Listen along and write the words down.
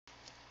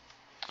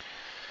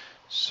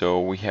So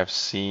we have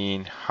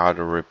seen how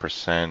to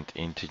represent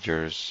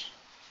integers,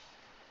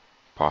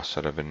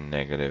 positive and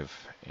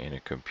negative, in a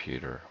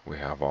computer. We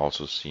have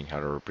also seen how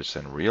to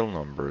represent real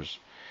numbers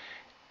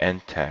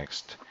and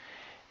text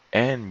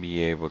and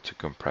be able to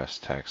compress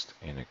text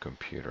in a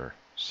computer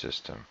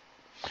system.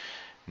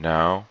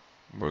 Now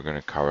we're going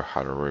to cover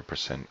how to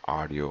represent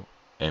audio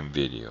and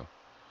video.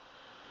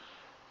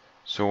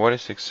 So what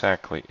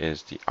exactly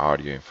is the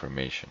audio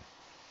information?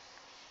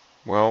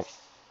 Well,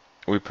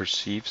 we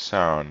perceive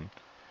sound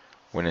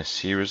when a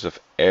series of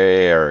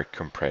air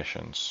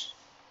compressions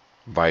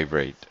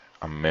vibrate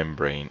a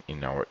membrane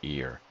in our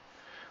ear,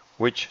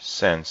 which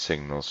sends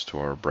signals to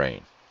our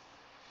brain.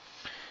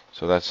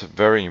 So that's a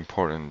very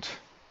important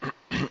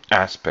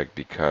aspect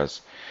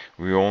because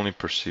we only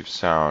perceive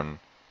sound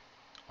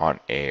on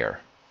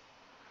air.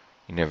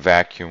 In a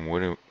vacuum,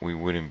 we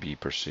wouldn't be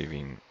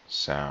perceiving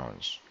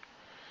sounds.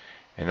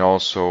 And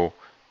also,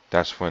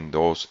 that's when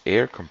those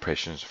air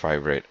compressions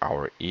vibrate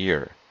our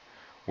ear,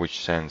 which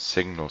sends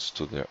signals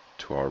to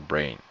our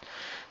brain.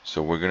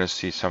 So we're going to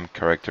see some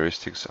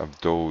characteristics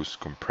of those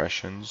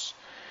compressions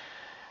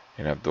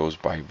and of those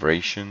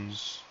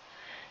vibrations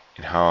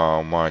and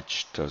how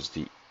much does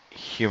the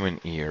human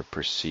ear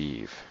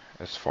perceive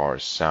as far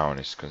as sound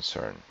is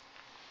concerned.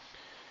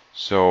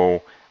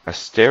 So a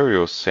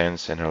stereo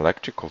sends an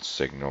electrical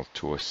signal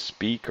to a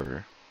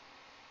speaker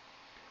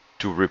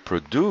to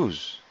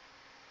reproduce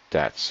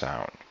that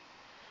sound.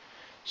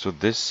 So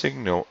this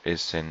signal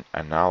is an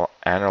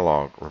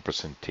analog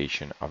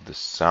representation of the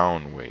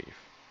sound wave.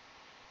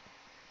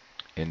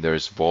 And there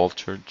is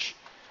voltage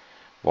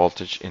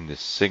in the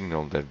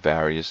signal that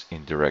varies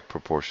in direct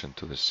proportion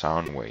to the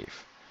sound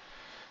wave.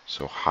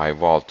 So high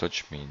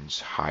voltage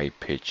means high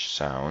pitched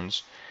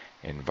sounds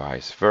and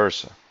vice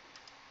versa.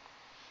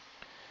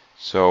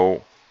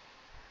 So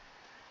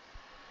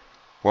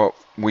what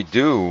we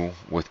do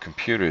with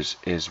computers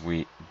is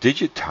we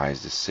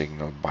digitize the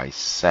signal by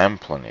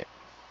sampling it.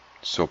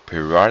 So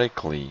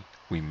periodically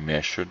we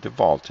measure the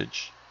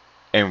voltage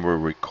and we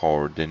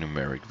record the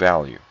numeric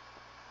value.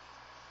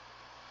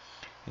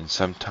 And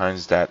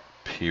sometimes that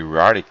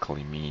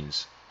periodically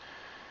means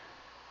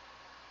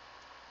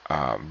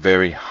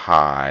very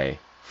high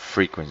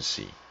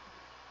frequency.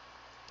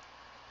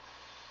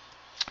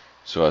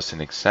 So as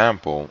an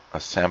example, a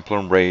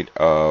sampling rate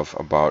of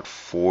about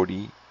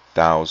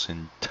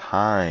 40,000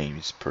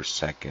 times per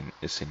second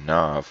is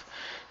enough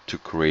to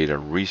create a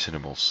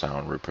reasonable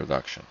sound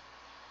reproduction.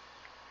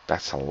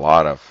 That's a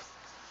lot of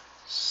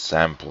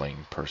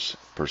sampling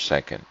per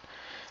second.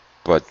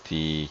 But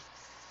the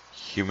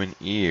human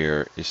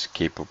ear is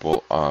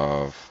capable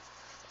of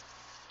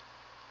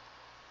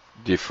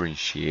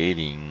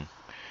differentiating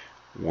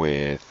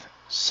with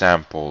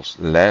samples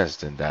less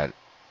than that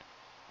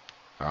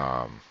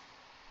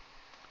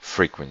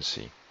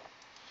frequency.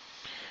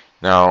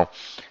 Now,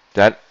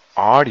 that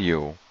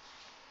audio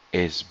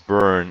is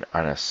burned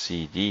on a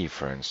CD,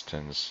 for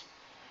instance,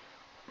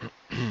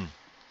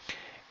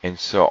 and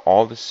so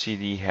all the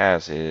CD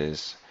has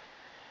is,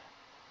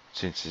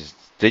 since it's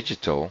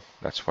digital,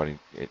 that's what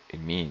it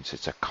means.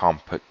 It's a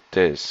compact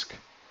disc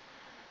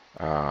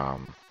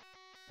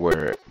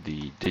where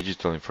the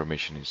digital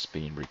information is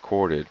being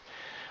recorded.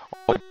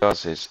 All it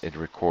does is it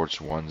records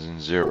ones and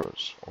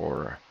zeros,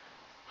 or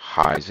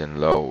highs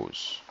and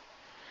lows.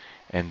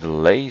 And the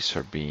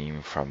laser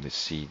beam from the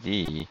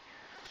CD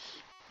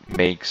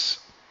makes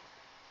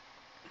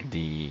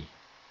the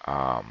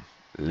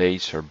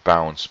laser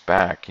bounce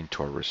back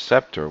into a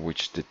receptor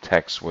which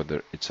detects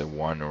whether it's a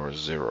 1 or a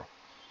 0.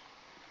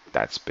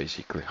 That's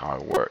basically how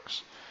it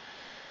works.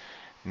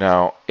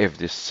 Now, if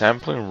the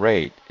sampling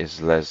rate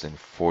is less than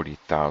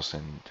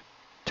 40,000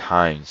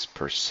 times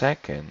per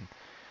second,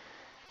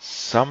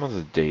 some of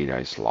the data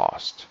is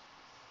lost.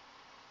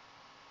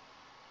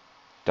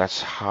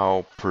 That's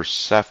how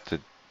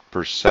perceptive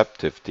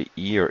the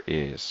ear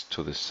is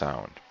to the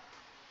sound.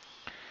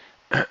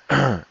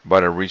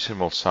 But a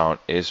reasonable sound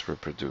is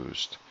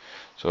reproduced.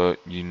 So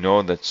you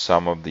know that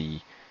some of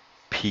the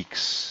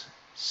peaks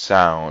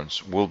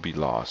sounds will be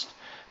lost,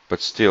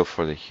 but still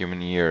for the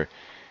human ear,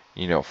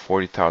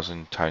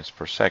 40,000 times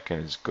per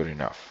second is good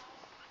enough.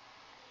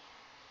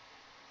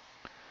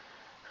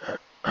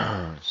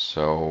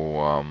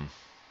 So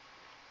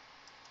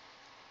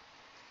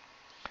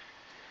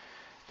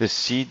the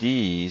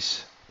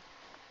CDs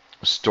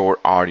store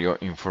audio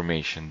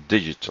information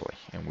digitally,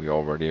 and we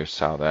already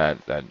saw that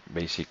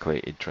basically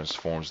it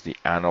transforms the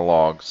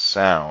analog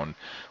sound,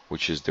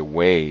 which is the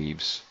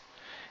waves,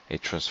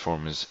 it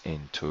transforms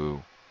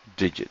into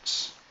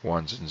digits,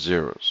 ones and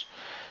zeros.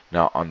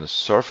 Now on the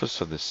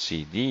surface of the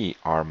CD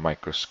are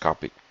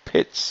microscopic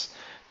pits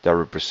that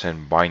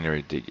represent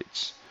binary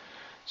digits.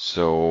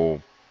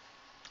 So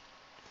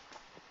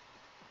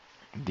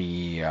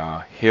the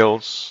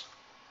hills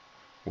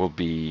will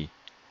be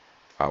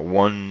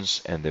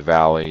ones and the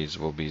valleys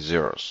will be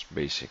zeros,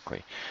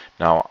 basically.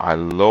 Now a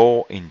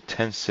low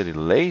intensity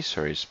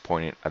laser is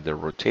pointed at the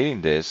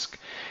rotating disc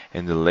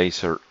and the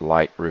laser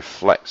light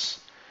reflects.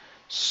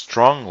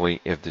 strongly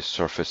if the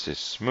surface is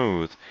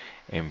smooth,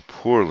 and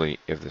poorly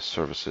if the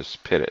surface is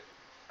pitted.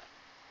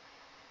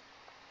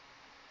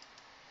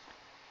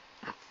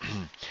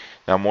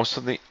 Now, most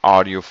of the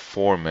audio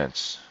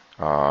formats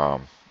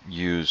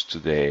used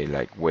today,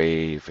 like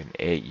WAV and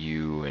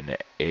AU and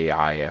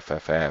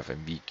AIFFF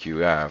and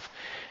VQF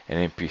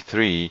and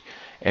MP3,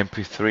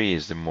 MP3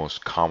 is the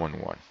most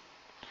common one.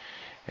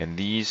 And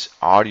these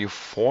audio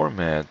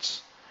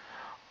formats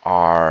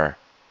are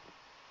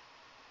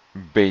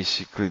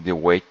basically the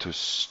way to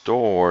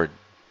store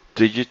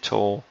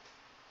digital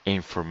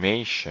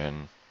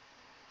information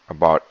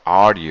about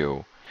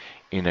audio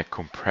in a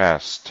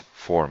compressed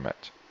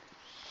format.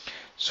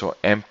 So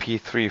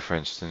MP3, for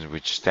instance,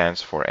 which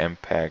stands for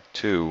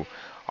MPEG-2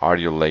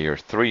 Audio Layer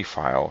 3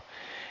 file,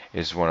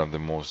 is one of the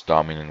most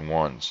dominant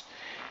ones.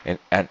 And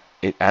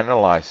it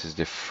analyzes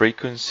the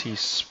frequency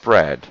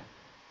spread.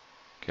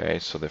 Okay,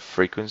 so the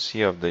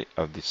frequency of the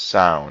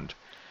sound,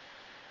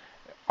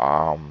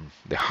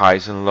 the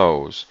highs and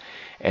lows,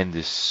 and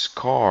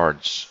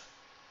discards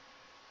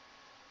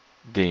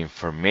the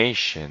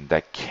information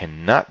that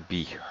cannot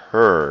be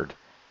heard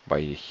by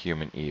the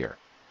human ear.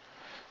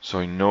 So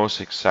it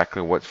knows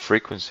exactly what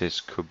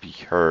frequencies could be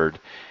heard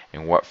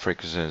and what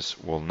frequencies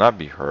will not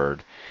be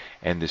heard,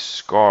 and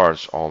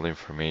discards all the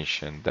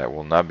information that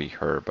will not be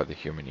heard by the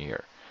human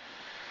ear.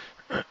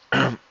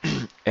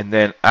 And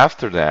then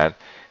after that,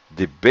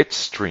 the bit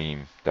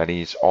stream, that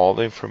is all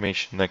the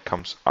information that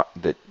comes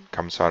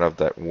out of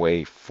that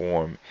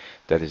waveform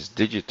that is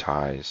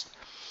digitized,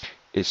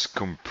 is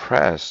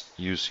compressed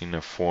using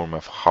a form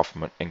of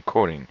Huffman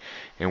encoding.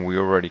 And we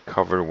already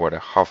covered what a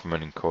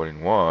Huffman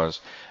encoding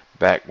was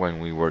back when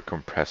we were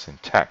compressing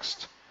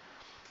text.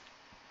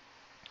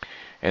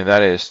 And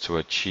that is to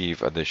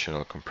achieve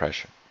additional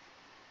compression.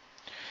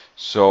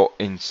 So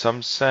in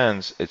some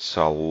sense, it's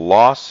a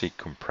lossy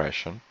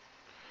compression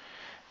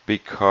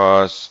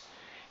because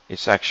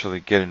it's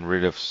actually getting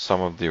rid of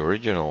some of the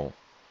original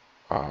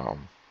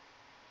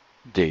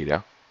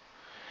data.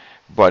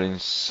 But in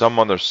some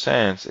other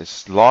sense,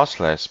 it's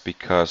lossless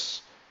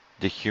because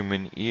the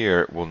human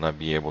ear will not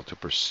be able to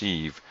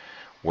perceive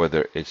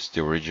whether it's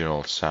the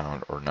original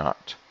sound or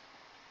not.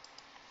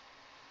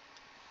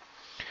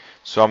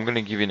 So I'm going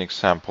to give you an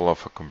example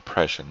of a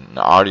compression, an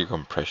audio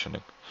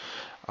compression.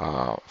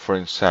 For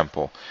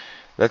example,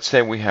 let's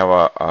say we have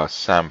a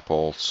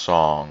sample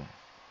song,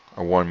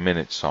 a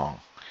 1-minute song,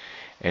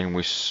 and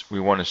we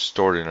want to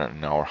store it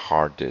on our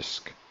hard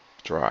disk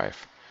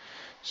drive.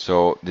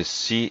 So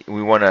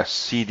we want a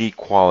CD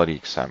quality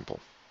example.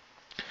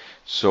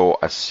 So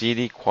a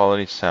CD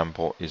quality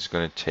sample is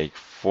going to take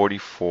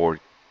 44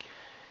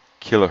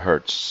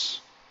 kilohertz.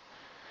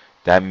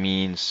 That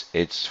means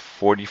it's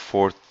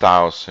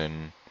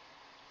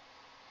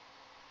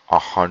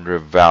 44,100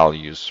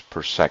 values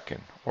per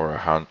second,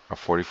 or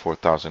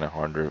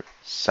 44,100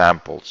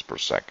 samples per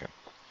second.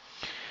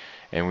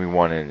 And we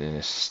want it in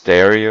a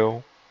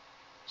stereo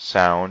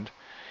sound,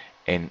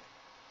 and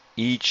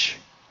each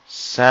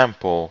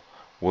sample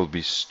will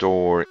be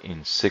stored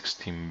in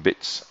 16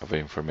 bits of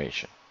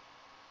information.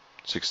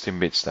 16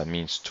 bits, that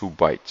means 2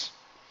 bytes.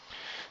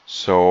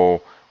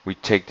 So we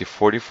take the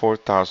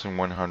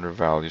 44,100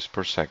 values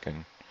per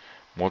second,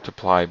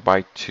 multiply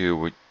by 2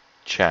 with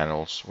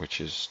channels,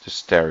 which is the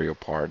stereo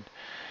part,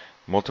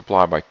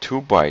 multiply by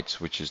 2 bytes,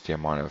 which is the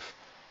amount of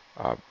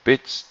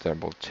bits that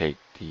will take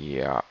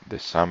the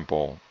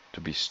sample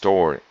to be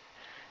stored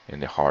in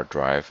the hard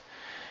drive,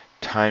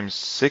 times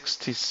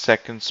 60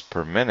 seconds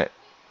per minute.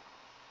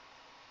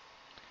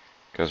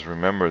 Because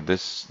remember,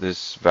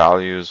 these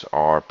values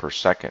are per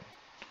second.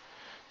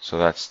 So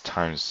that's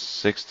times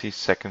 60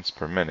 seconds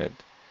per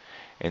minute.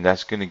 And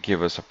that's going to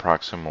give us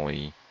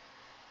approximately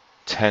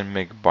 10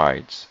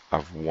 megabytes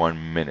of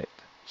 1-minute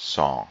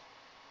song.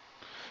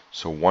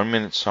 So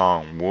 1-minute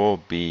song will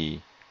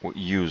be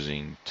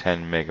using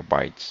 10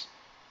 megabytes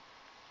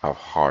of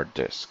hard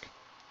disk.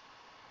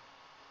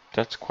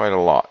 That's quite a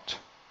lot.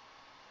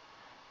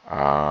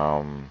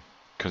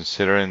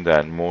 Considering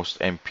that most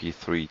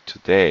MP3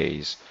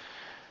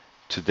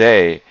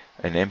 today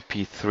an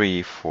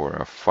MP3 for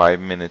a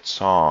 5-minute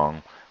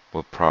song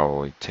will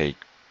probably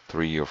take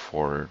 3 or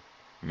 4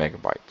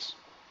 megabytes.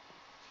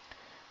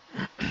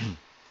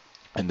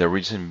 And the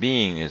reason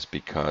being is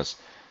because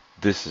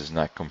this is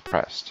not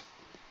compressed.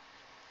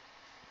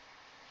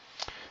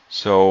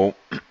 So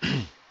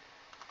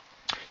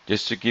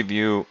just to give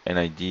you an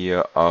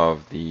idea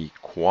of the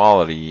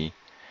quality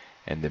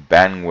and the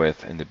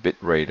bandwidth and the bit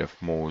rate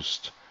of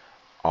most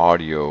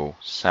audio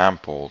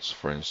samples,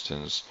 for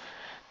instance,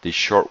 the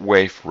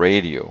shortwave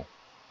radio,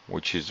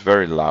 which is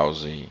very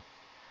lousy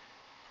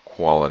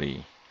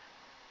quality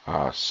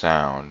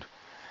sound,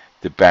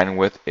 the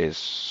bandwidth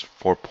is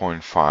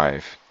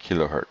 4.5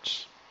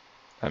 kilohertz.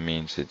 That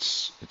means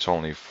it's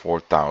only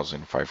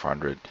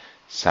 4,500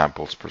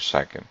 samples per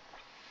second.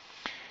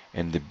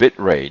 And the bit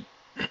rate,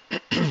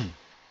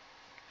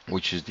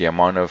 which is the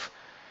amount of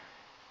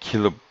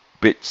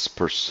kilobits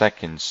per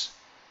second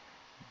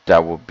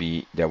that will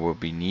be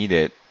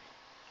needed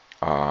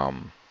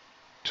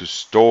to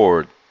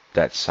store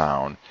that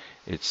sound,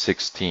 it's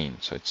 16,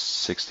 so it's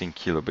 16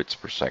 kilobits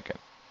per second.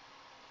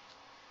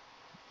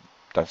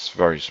 That's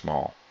very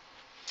small.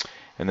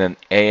 And then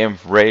AM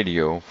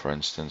radio, for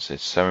instance,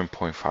 is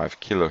 7.5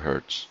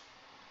 kilohertz.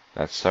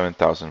 That's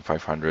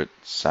 7,500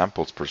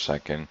 samples per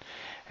second,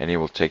 and it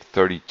will take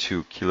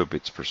 32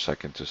 kilobits per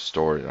second to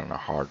store it on a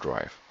hard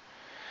drive.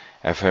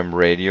 FM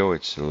radio,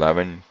 it's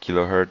 11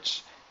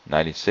 kilohertz,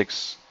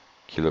 96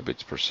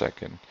 kilobits per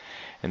second.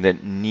 And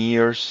then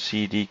near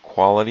CD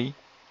quality,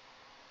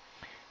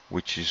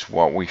 which is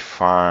what we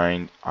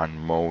find on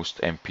most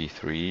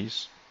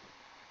MP3s,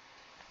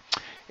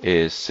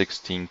 is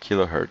 16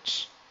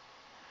 kilohertz.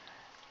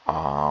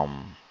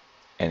 And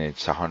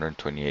it's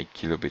 128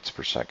 kilobits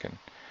per second.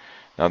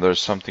 Now there's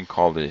something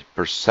called the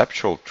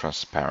perceptual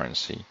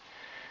transparency,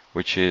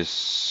 which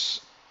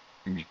is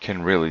you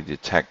can really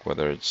detect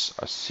whether it's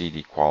a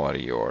CD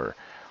quality or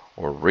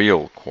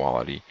real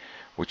quality,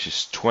 which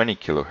is 20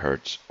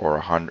 kilohertz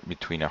or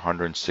between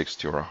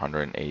 160 or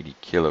 180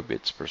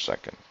 kilobits per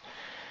second.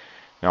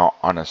 Now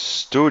on a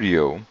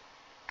studio,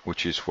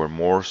 which is where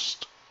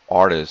most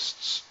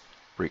artists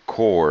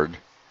record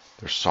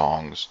their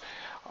songs,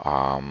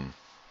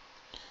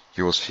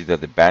 you will see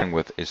that the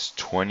bandwidth is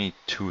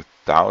 22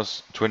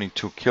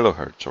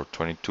 kilohertz or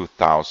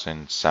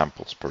 22,000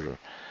 samples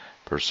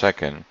per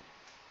second,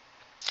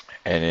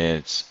 and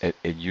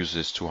it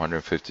uses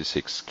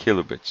 256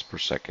 kilobits per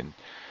second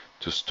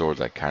to store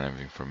that kind of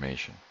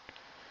information.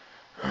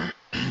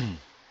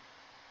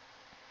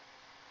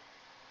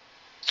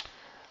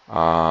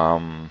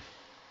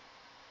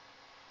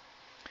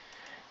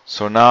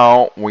 So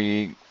now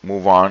we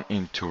move on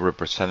into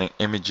representing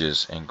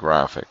images and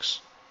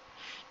graphics.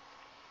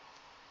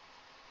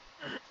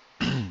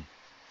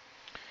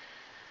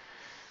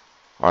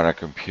 On a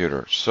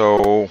computer.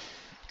 So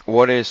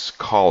what is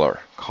color?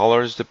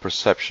 Color is the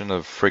perception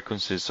of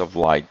frequencies of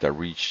light that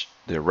reach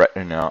the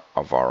retina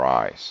of our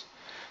eyes.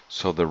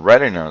 So the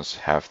retinas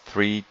have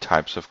three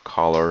types of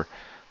color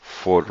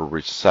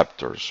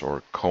photoreceptors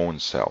or cone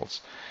cells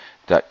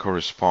that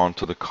correspond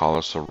to the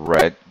colors of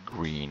red,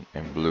 green,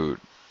 and blue.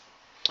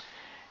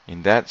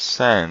 In that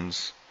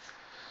sense,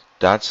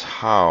 that's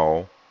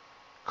how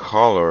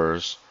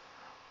colors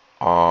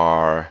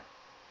are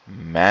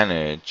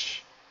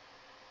managed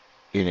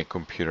in a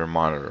computer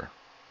monitor.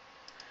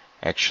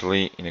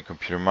 Actually, in a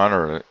computer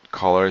monitor,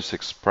 color is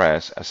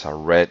expressed as a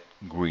red,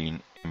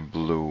 green, and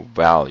blue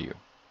value.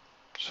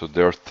 So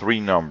there are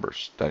three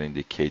numbers that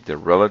indicate the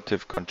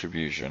relative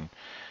contribution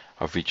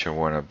of each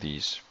one of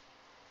these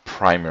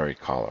primary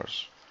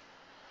colors.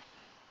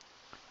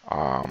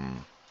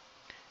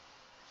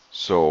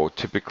 So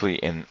typically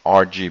in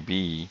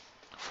RGB,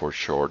 for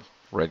short,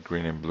 red,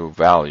 green, and blue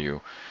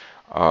value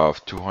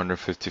of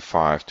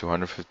 255,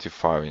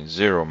 255 and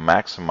 0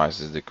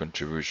 maximizes the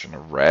contribution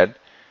of red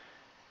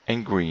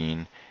and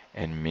green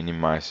and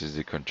minimizes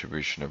the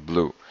contribution of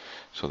blue.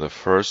 So the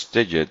first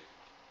digit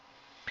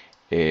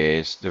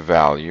is the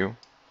value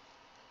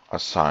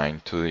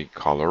assigned to the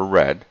color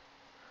red,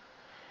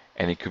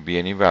 and it could be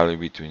any value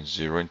between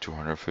 0 and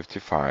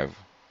 255.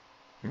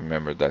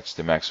 Remember, that's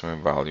the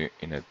maximum value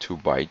in a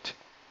 2-byte.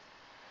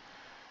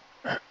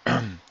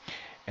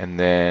 And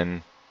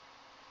then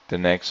the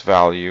next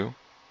value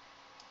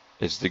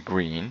is the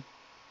green,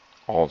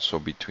 also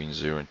between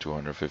 0 and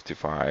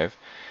 255.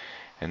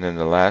 And then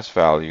the last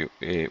value,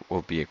 it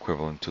will be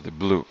equivalent to the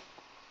blue,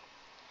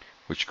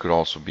 which could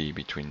also be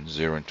between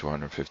 0 and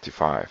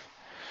 255.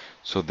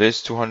 So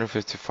this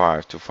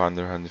 255 to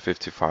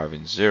 555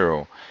 and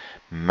 0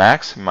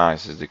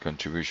 maximizes the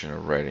contribution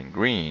of red and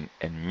green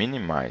and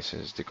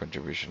minimizes the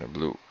contribution of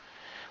blue,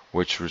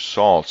 which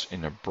results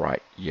in a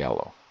bright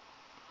yellow.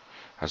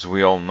 As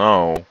we all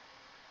know,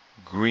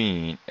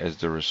 green is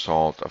the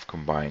result of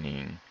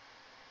combining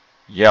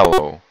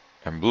yellow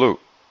and blue.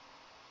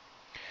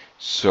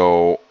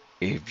 So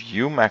if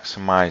you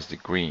maximize the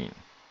green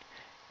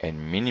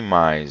and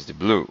minimize the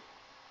blue,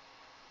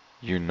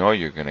 you know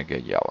you're going to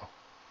get yellow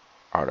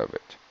out of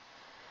it.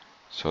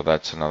 So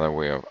that's another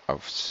way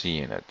of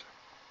seeing it.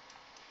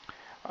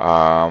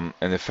 And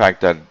the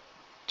fact that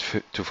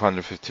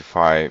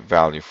 255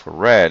 value for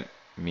red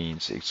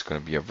means it's going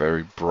to be a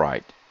very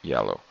bright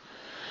yellow.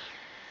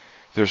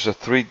 There's a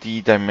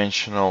 3D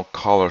dimensional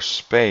color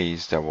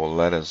space that will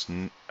let us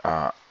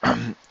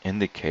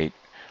indicate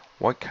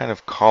what kind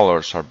of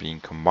colors are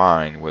being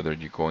combined, whether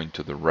you go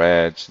into the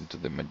reds, into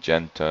the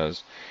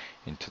magentas,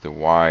 into the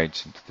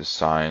whites, into the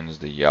cyans,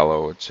 the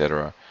yellow,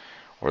 etc.,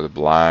 or the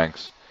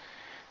blacks.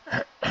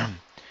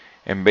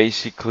 And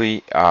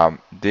basically,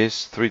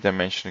 this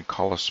three-dimensional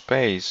color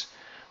space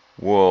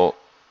will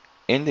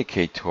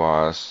indicate to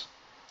us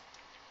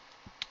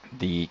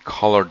the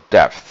color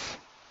depth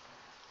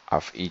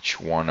of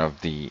each one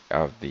of the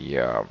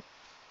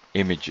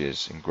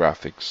images and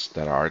graphics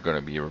that are going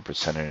to be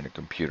represented in a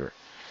computer.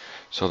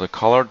 So the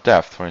color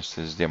depth, for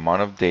instance, is the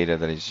amount of data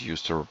that is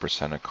used to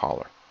represent a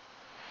color.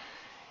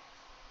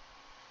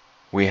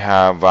 We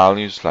have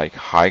values like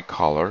high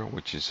color,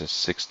 which is a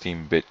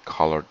 16-bit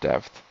color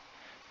depth.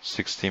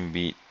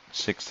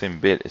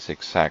 16-bit is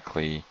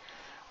exactly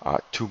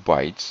 2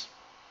 bytes,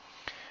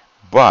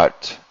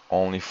 but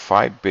only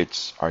 5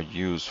 bits are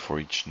used for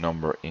each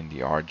number in the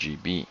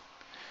RGB.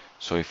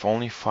 So if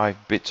only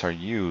 5 bits are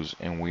used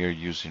and we are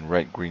using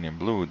red, green, and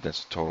blue,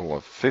 that's a total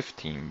of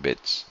 15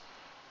 bits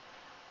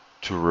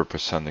to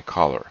represent the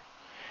color.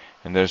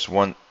 And there's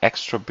one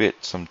extra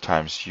bit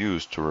sometimes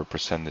used to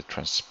represent the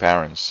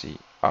transparency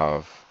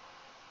of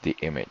the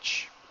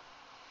image.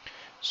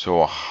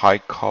 So a high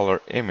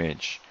color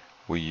image,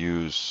 we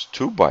use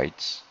 2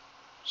 bytes,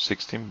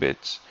 16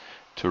 bits,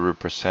 to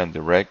represent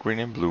the red, green,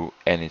 and blue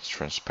and its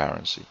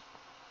transparency.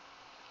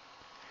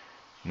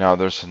 Now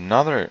there's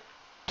another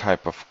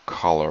type of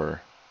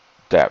color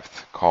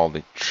depth called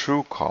a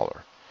true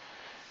color,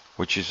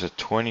 which is a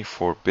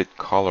 24-bit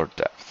color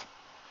depth.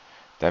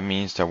 That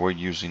means that we're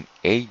using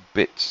 8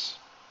 bits.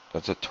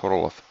 That's a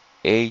total of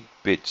 8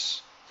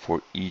 bits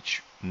for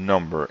each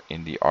number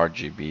in the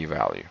RGB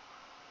value.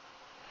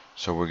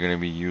 So we're going to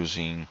be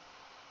using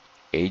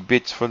 8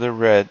 bits for the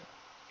red,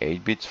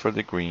 8 bits for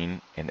the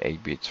green, and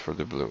 8 bits for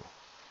the blue.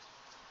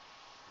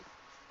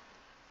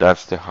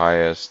 That's the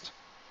highest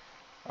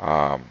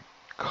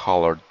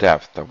color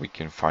depth that we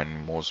can find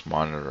in most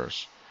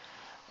monitors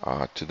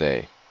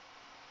today.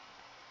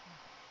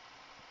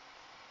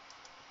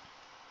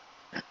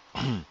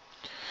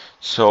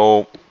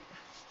 So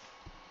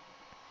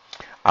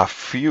a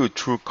few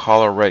true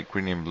color red,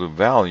 green, and blue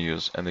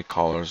values and the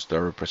colors they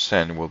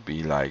represent will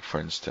be like, for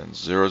instance,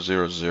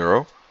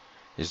 000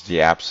 is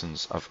the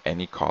absence of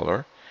any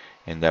color,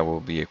 and that will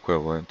be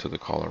equivalent to the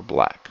color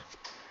black.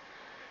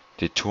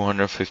 The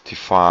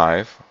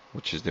 255,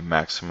 which is the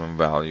maximum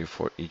value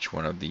for each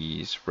one of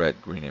these,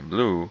 red, green, and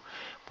blue,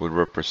 would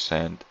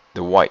represent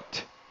the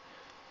white.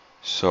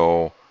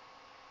 So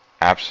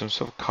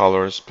absence of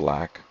color is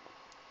black,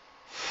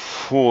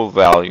 full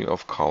value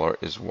of color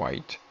is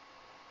white,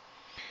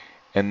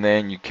 and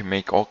then you can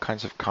make all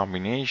kinds of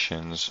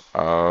combinations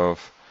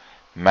of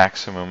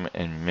maximum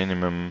and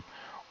minimum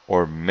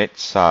or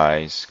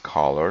mid-size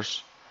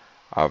colors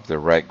of the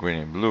red, green,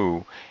 and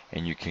blue,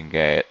 and you can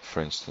get,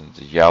 for instance,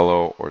 the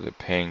yellow or the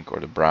pink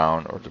or the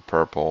brown or the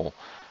purple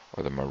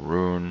or the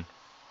maroon,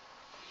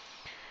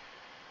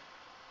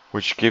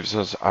 which gives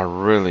us a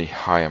really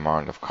high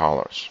amount of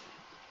colors.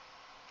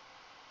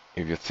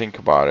 If you think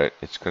about it,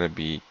 it's going to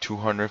be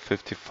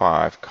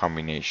 255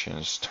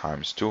 combinations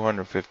times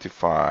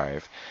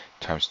 255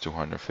 times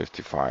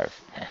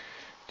 255.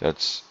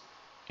 That's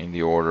in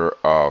the order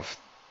of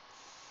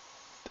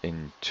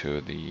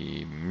into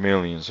the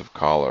millions of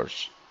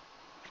colors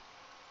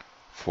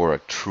for a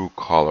true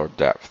color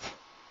depth.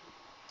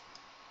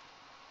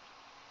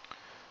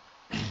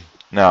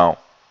 Now,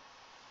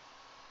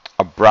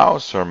 a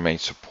browser may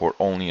support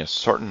only a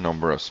certain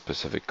number of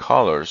specific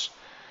colors,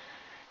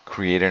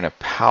 creating a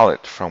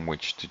palette from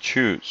which to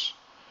choose.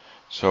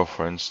 So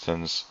for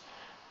instance,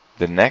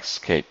 the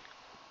Netscape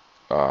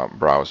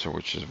browser,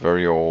 which is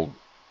very old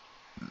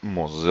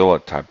Mozilla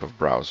type of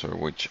browser, of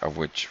which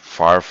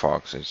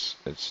Firefox is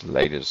its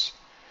latest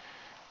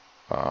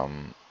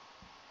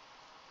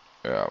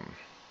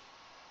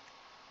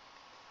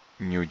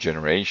new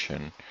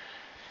generation,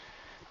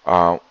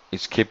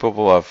 is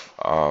capable of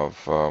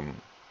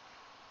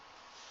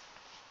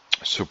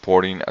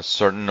supporting a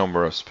certain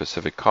number of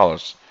specific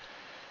colors,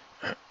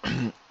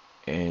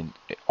 and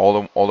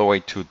all the way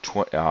to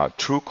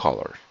true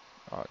color,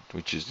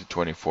 which is the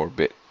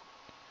 24-bit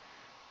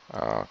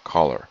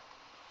color.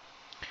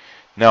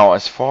 Now,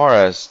 as far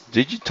as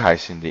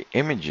digitizing the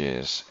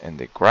images and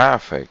the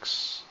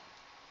graphics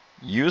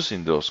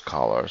using those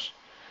colors,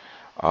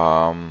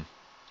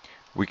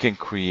 we can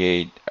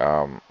create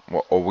or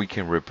we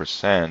can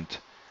represent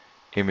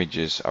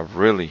images of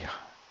really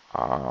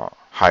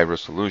high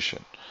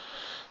resolution.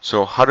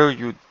 So how do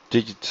you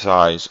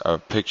digitize a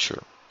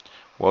picture?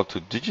 Well, to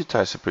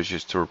digitize a picture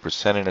is to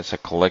represent it as a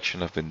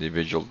collection of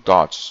individual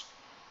dots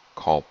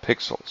called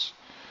pixels.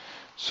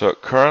 So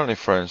currently,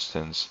 for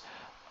instance,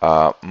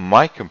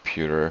 my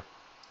computer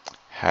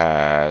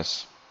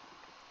has,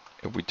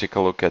 if we take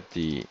a look at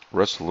the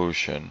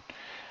resolution,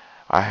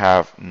 I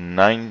have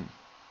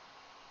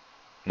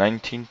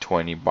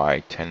 1920 by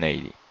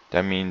 1080.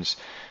 That means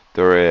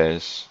there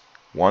is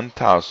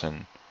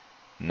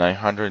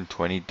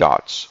 1920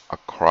 dots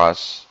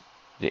across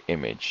the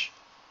image,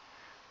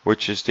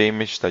 which is the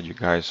image that you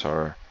guys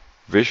are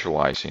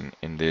visualizing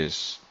in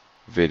this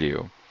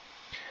video,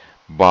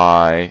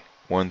 by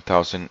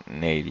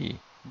 1080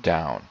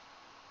 down.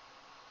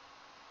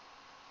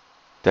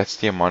 That's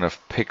the amount of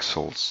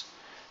pixels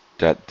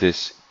that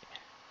this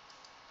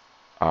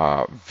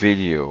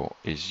video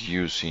is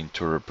using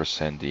to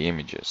represent the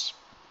images.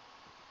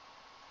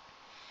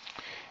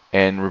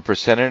 And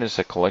represented as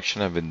a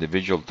collection of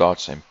individual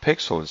dots and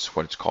pixels is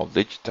what it's called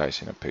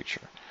digitizing a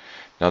picture.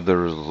 Now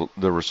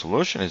the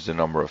resolution is the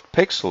number of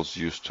pixels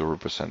used to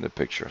represent the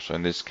picture. So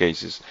in this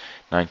case it's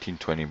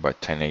 1920 by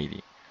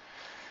 1080.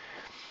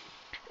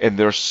 And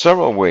there are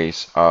several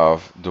ways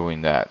of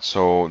doing that.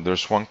 So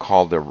there's one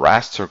called the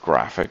raster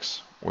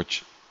graphics,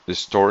 which the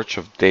storage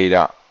of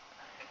data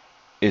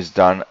is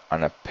done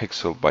on a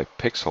pixel by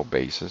pixel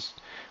basis,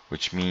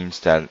 which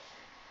means that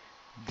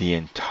the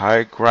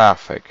entire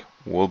graphic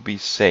will be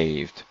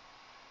saved,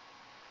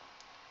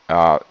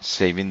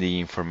 saving the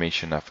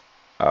information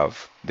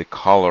of the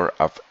color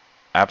of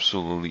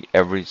absolutely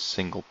every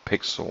single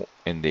pixel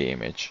in the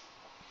image.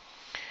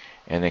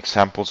 And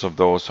examples of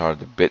those are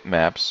the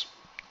bitmaps,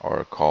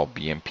 or called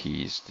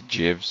BMPs, the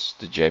GIFs,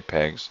 the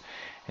JPEGs,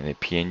 and the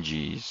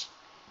PNGs.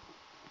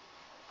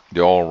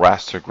 They're all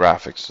raster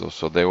graphics,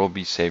 so they will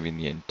be saving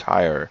the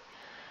entire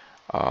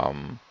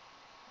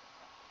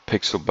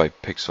pixel by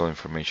pixel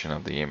information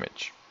of the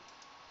image.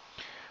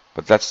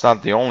 But that's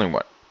not the only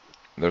one.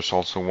 There's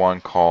also one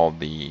called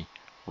the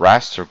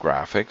raster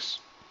graphics.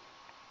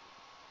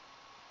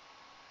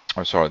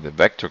 I'm sorry, the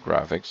vector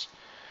graphics,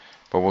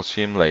 but we'll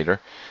see them later.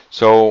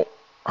 So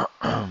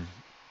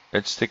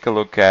let's take a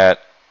look at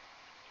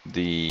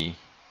the,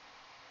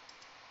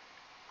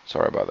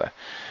 sorry about that,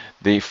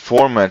 the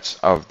formats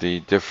of the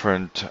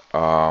different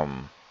raster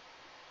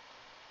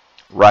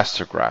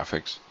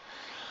graphics.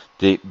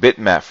 The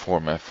bitmap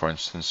format, for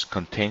instance,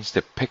 contains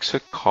the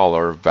pixel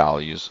color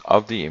values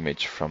of the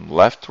image from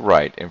left to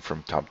right and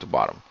from top to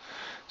bottom.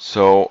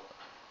 So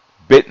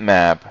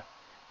bitmap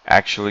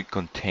actually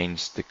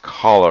contains the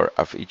color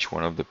of each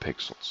one of the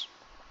pixels.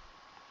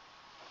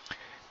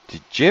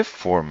 The GIF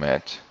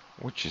format,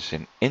 which is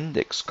an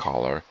index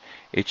color,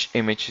 each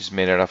image is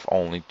made out of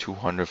only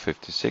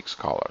 256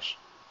 colors.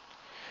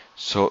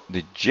 So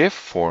the GIF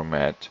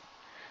format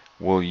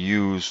will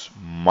use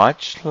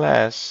much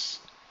less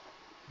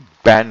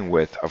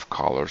bandwidth of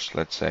colors.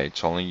 Let's say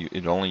it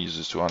only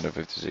uses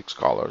 256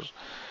 colors.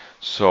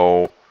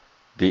 So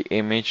the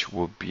image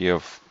will be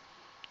of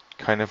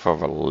kind of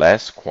a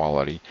less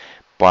quality,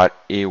 but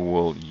it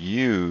will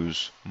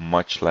use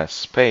much less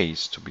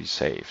space to be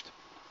saved.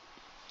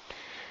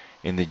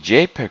 In the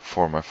JPEG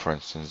format, for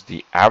instance,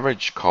 the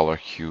average color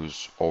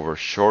hues over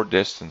short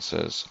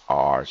distances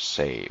are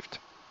saved.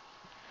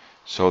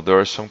 So there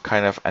is some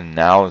kind of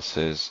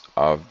analysis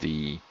of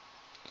the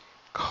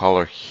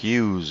color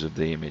hues of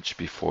the image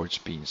before it's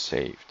being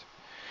saved.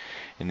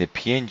 In the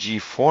PNG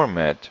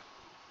format,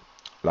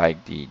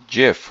 like the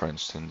GIF, for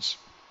instance,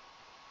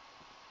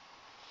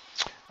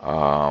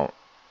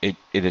 it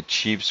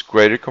achieves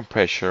greater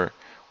compression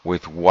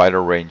with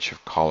wider range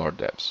of color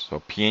depths. So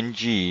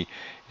PNG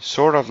is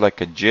sort of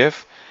like a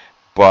GIF,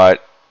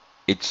 but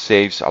it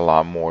saves a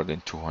lot more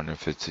than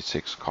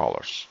 256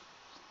 colors.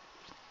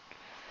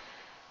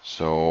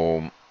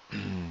 So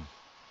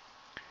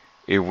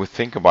if we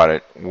think about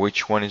it,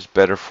 which one is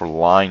better for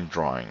line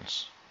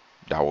drawings?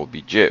 That will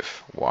be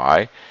GIF.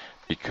 Why?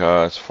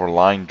 Because for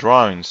line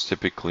drawings,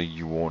 typically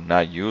you will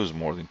not use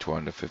more than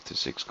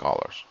 256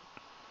 colors.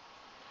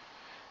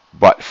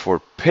 But for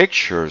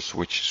pictures,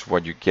 which is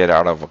what you get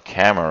out of a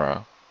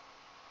camera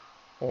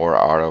or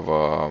out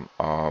of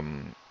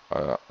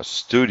a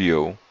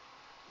studio,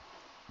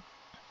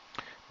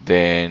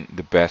 then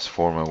the best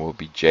format will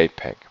be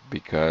JPEG,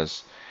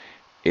 because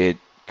it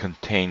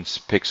contains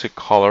pixel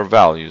color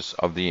values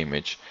of the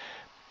image,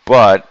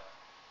 but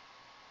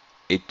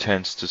it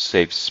tends to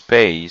save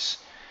space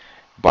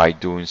by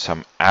doing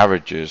some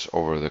averages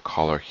over the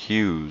color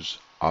hues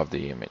of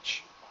the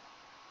image.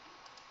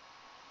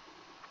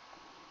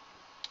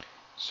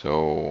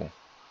 So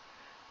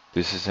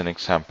this is an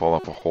example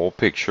of a whole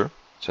picture.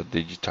 It's a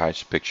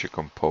digitized picture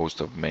composed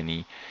of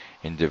many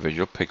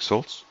individual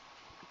pixels.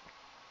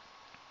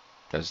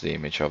 That's the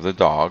image of the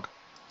dog.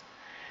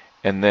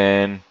 And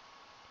then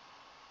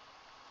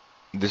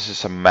this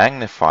is a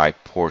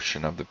magnified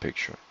portion of the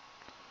picture.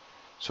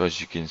 So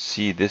as you can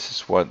see,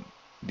 these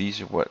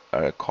are what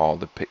are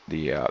called the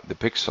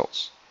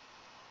pixels,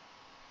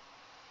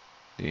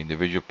 the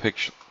individual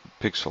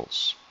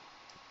pixels.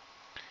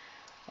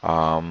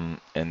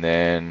 And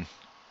then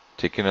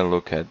taking a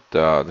look at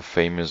the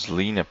famous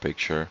Lena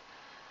picture,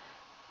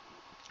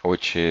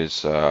 which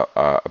is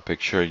a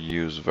picture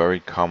used very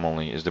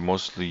commonly, is the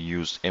mostly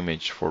used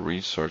image for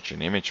research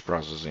and image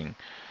processing.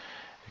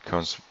 It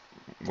comes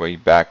way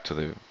back to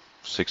the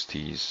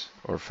 60s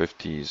or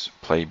 50s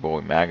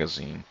Playboy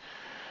magazine.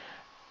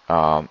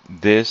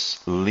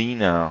 This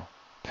Lena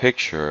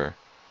picture,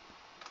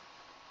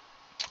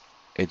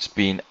 it's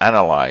being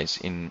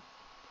analyzed in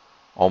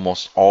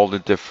almost all the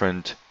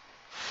different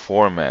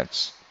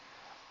formats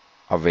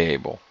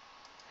available.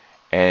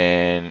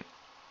 And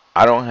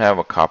I don't have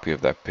a copy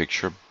of that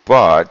picture,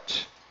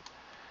 but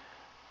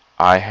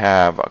I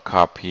have a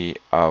copy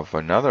of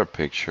another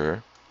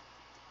picture.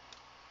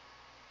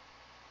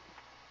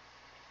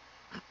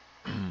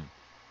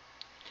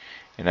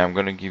 And I'm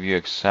going to give you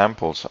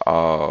examples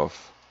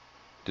of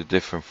the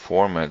different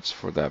formats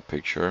for that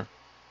picture.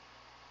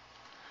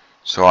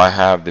 So I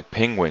have the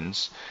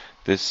penguins.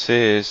 This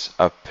is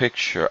a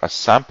picture, a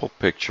sample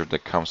picture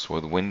that comes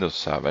with Windows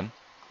 7.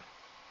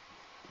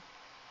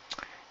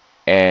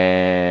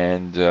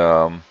 And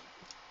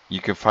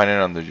you can find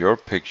it under your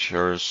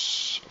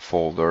pictures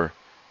folder,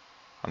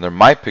 under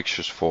my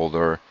pictures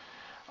folder,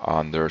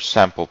 under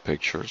sample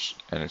pictures,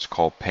 and it's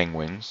called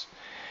penguins.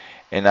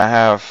 And I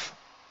have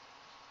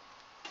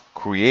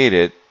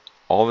created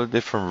all the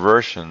different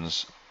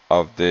versions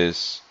of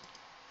this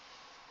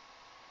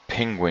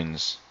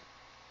penguins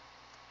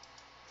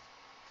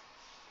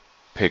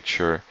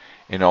picture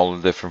in all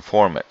the different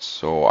formats.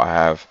 So I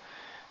have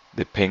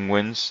the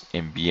penguins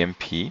in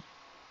BMP.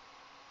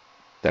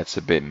 That's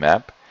a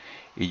bitmap.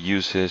 It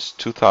uses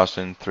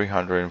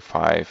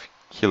 2,305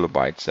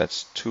 kilobytes.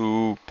 That's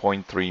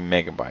 2.3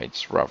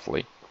 megabytes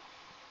roughly.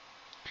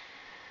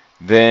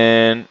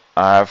 Then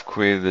I've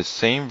created the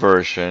same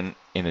version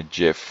in a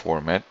GIF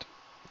format.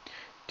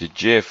 The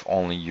GIF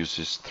only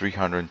uses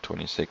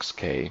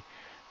 326K,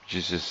 which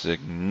is a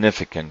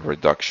significant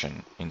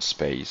reduction in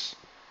space.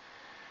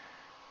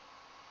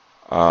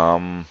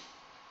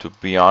 To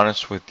be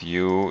honest with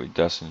you, it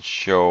doesn't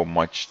show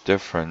much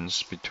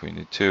difference between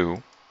the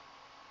two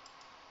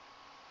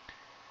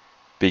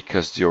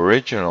because the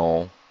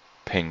original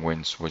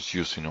penguins was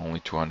using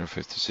only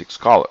 256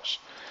 colors.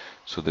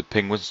 So the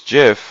penguins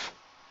GIF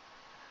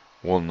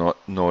will not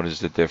notice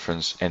the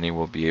difference and it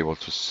will be able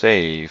to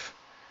save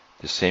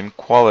the same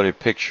quality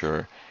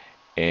picture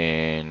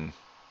in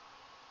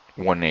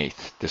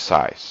 1/8 the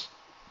size.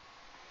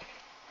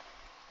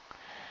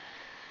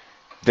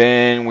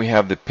 Then we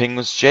have the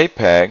penguins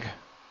JPEG,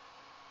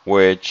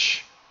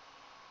 which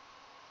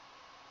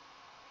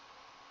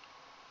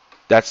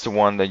that's the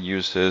one that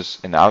uses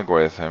an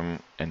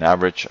algorithm, an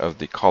average of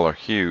the color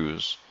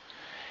hues,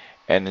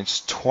 and it's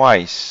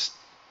twice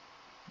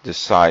the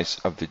size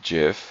of the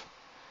GIF,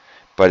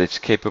 but it's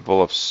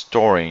capable of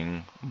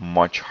storing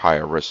much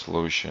higher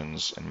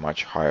resolutions and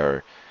much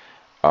higher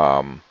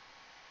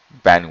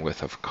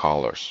bandwidth of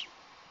colors.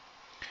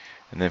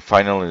 And then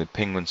finally the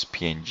penguins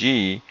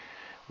PNG,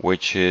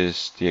 which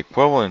is the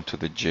equivalent to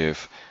the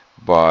GIF,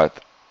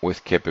 but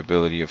with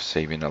capability of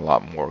saving a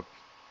lot more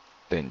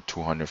than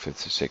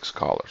 256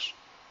 colors.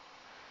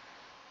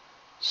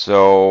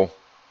 So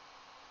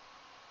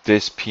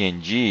this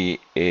PNG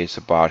is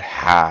about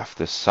half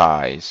the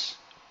size,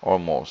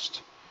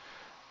 almost,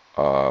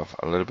 of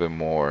a little bit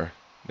more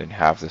than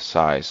half the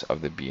size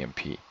of the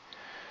BMP.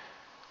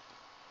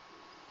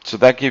 So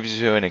that gives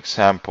you an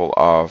example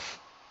of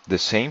the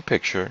same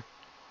picture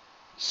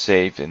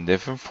saved in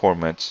different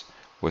formats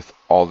with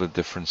all the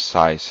different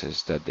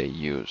sizes that they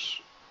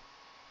use.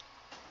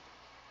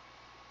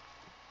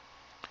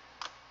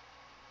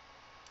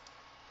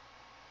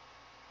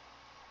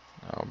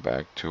 Now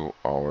back to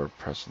our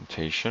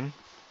presentation.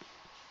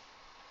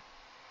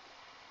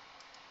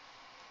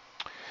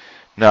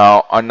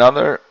 Now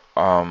another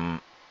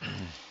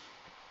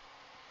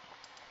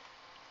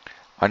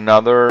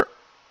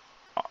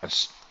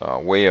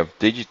way of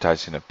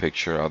digitizing a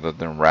picture other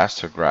than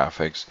raster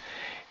graphics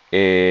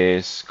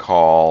is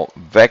called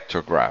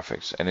vector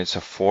graphics, and it's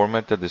a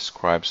format that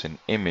describes an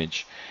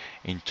image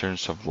in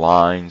terms of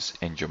lines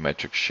and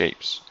geometric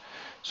shapes.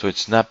 So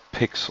it's not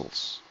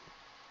pixels,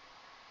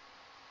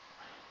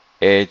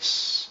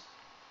 it's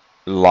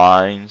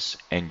lines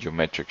and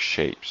geometric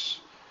shapes.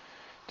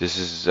 This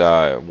is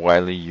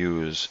widely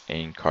used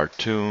in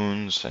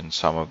cartoons and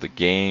some of the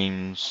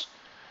games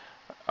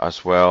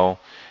as well.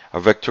 A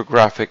vector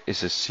graphic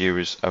is a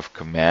series of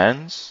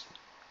commands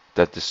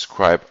that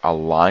describe a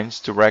line's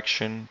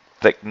direction,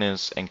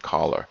 thickness, and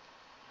color.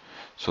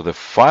 So the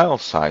file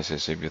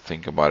sizes, if you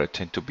think about it,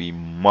 tend to be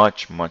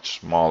much, much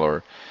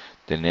smaller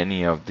than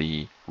any of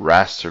the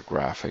raster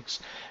graphics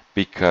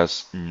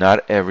because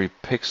not every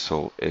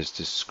pixel is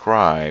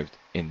described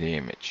in the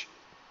image.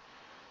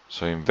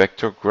 So in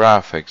vector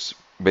graphics,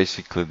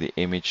 basically the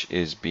image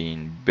is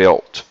being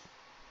built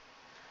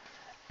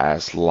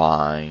as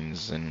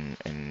lines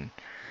and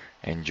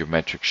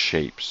geometric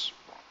shapes.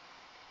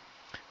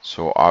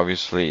 So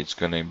obviously it's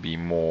going to be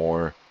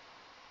more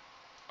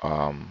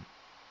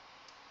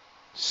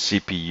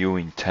CPU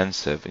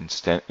intensive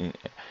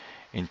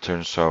in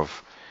terms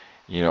of,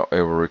 it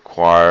will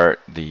require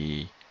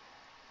the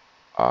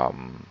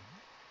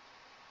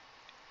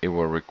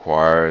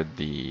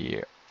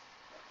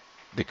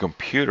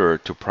computer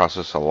to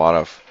process a lot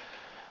of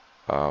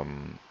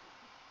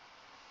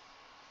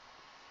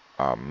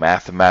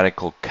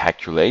mathematical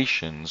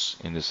calculations,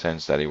 in the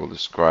sense that it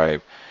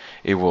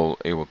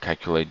will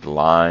calculate the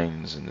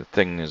lines and the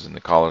thickness and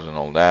the colors and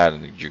all that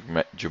and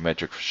the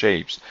geometric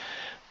shapes,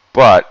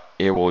 but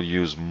it will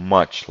use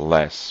much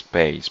less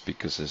space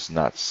because it's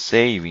not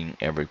saving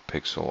every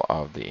pixel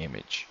of the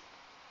image.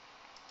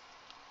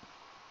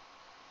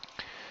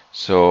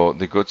 So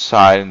the good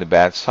side and the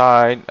bad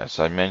side, as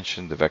I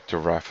mentioned, the vector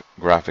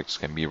graphics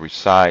can be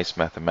resized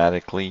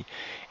mathematically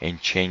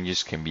and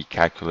changes can be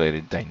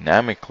calculated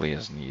dynamically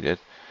as needed,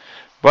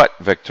 but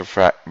vector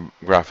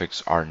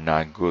graphics are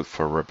not good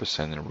for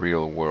representing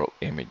real-world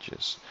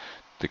images.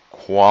 The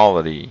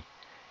quality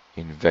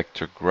in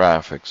vector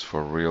graphics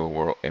for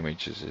real-world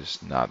images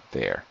is not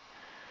there.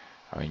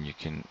 I mean, you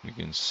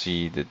can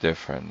see the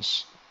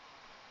difference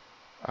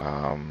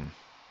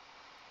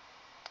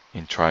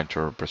in trying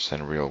to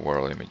represent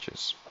real-world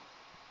images.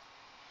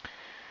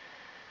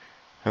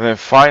 And then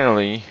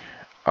finally,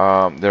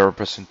 the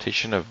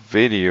representation of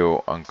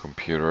video on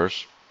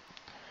computers.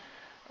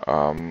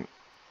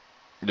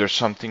 there's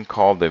something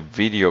called the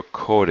video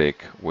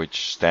codec,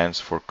 which stands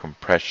for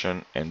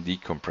compression and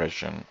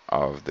decompression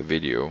of the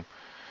video,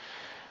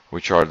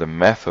 which are the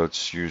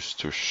methods used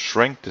to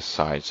shrink the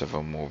size of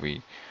a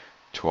movie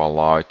to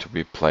allow it to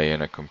be played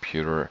in a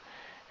computer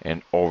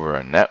and over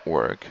a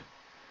network.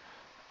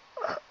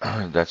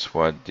 That's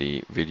what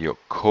the video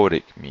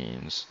codec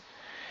means.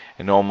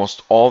 And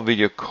almost all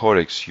video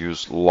codecs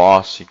use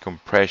lossy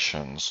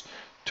compressions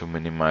to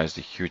minimize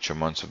the huge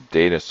amounts of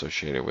data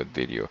associated with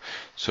video.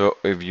 So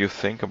if you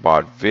think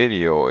about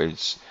video,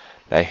 it's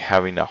like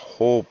having a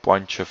whole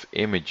bunch of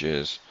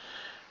images,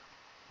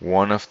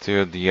 one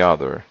after the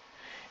other,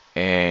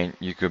 and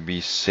you could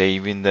be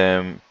saving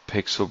them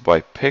pixel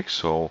by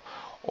pixel,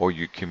 or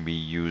you can be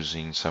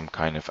using some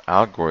kind of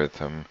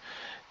algorithm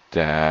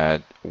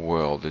that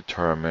will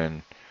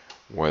determine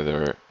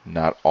whether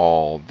not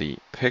all the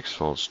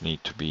pixels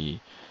need to be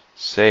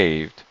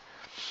saved,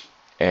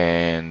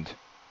 and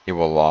it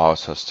will allow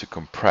us to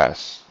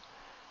compress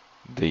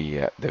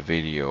the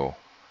video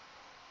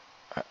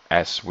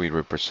as we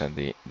represent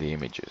the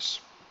images.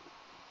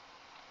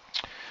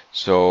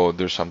 So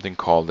there's something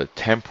called the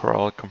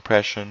temporal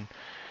compression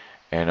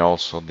and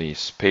also the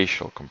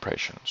spatial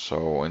compression.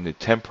 So in the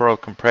temporal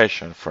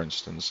compression, for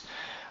instance,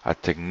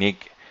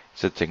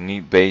 it's a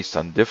technique based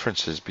on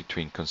differences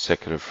between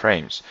consecutive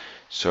frames.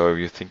 So if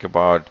you think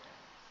about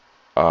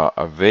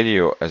a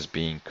video as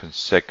being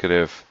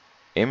consecutive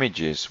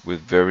images with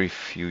very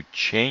few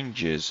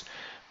changes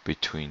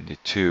between the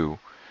two,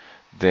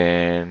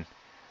 then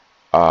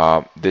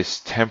this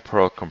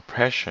temporal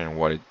compression,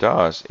 what it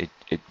does,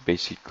 it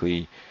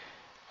basically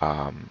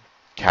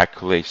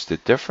calculates the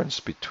difference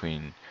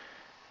between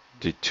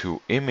the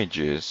two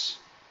images,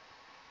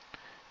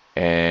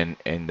 and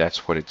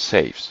that's what it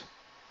saves.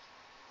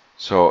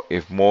 So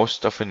if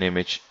most of an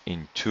image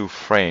in 2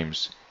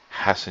 frames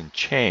hasn't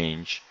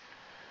changed,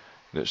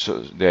 so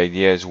the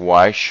idea is,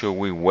 why should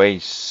we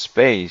waste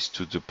space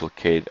to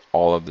duplicate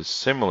all of the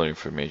similar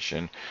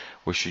information?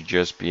 We should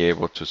just be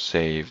able to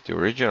save the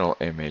original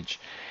image,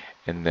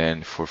 and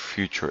then for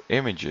future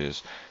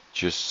images,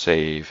 just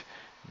save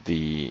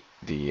the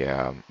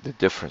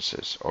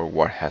differences, or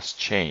what has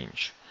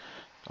changed,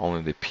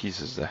 only the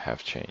pieces that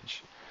have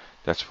changed.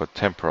 That's what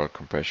temporal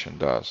compression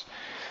does.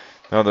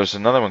 Now there's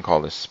another one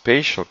called the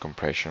spatial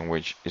compression,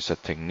 which is a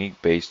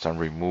technique based on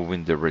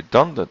removing the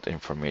redundant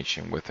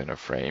information within a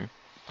frame.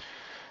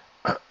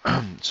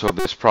 So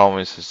this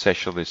problem is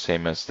essentially the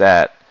same as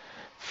that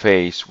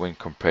faced when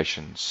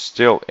compression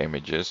still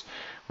images,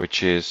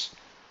 which is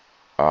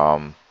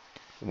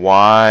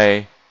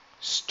why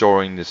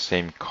storing the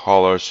same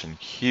colors and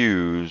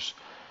hues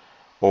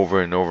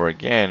over and over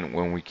again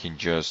when we can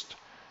just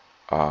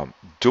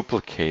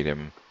duplicate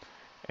them.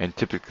 And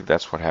typically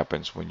that's what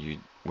happens when you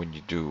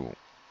do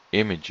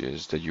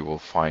images, that you will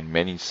find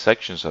many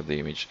sections of the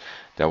image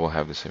that will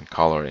have the same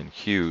color and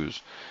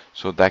hues.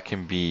 So that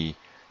can be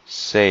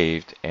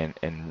saved, and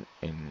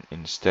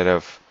instead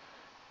of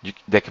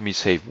that can be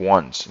saved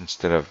once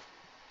instead of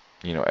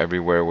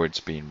everywhere where it's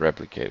being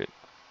replicated.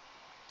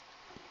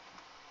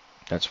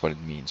 That's what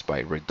it means by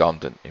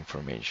redundant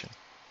information.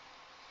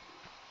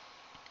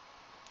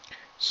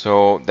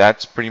 So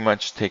that's pretty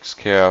much takes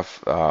care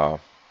of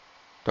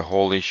the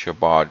whole issue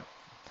about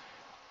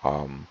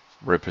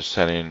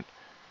representing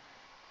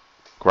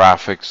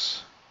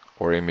graphics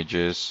or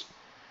images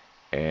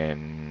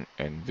and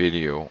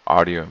video,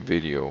 audio and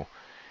video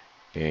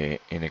in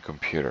a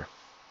computer.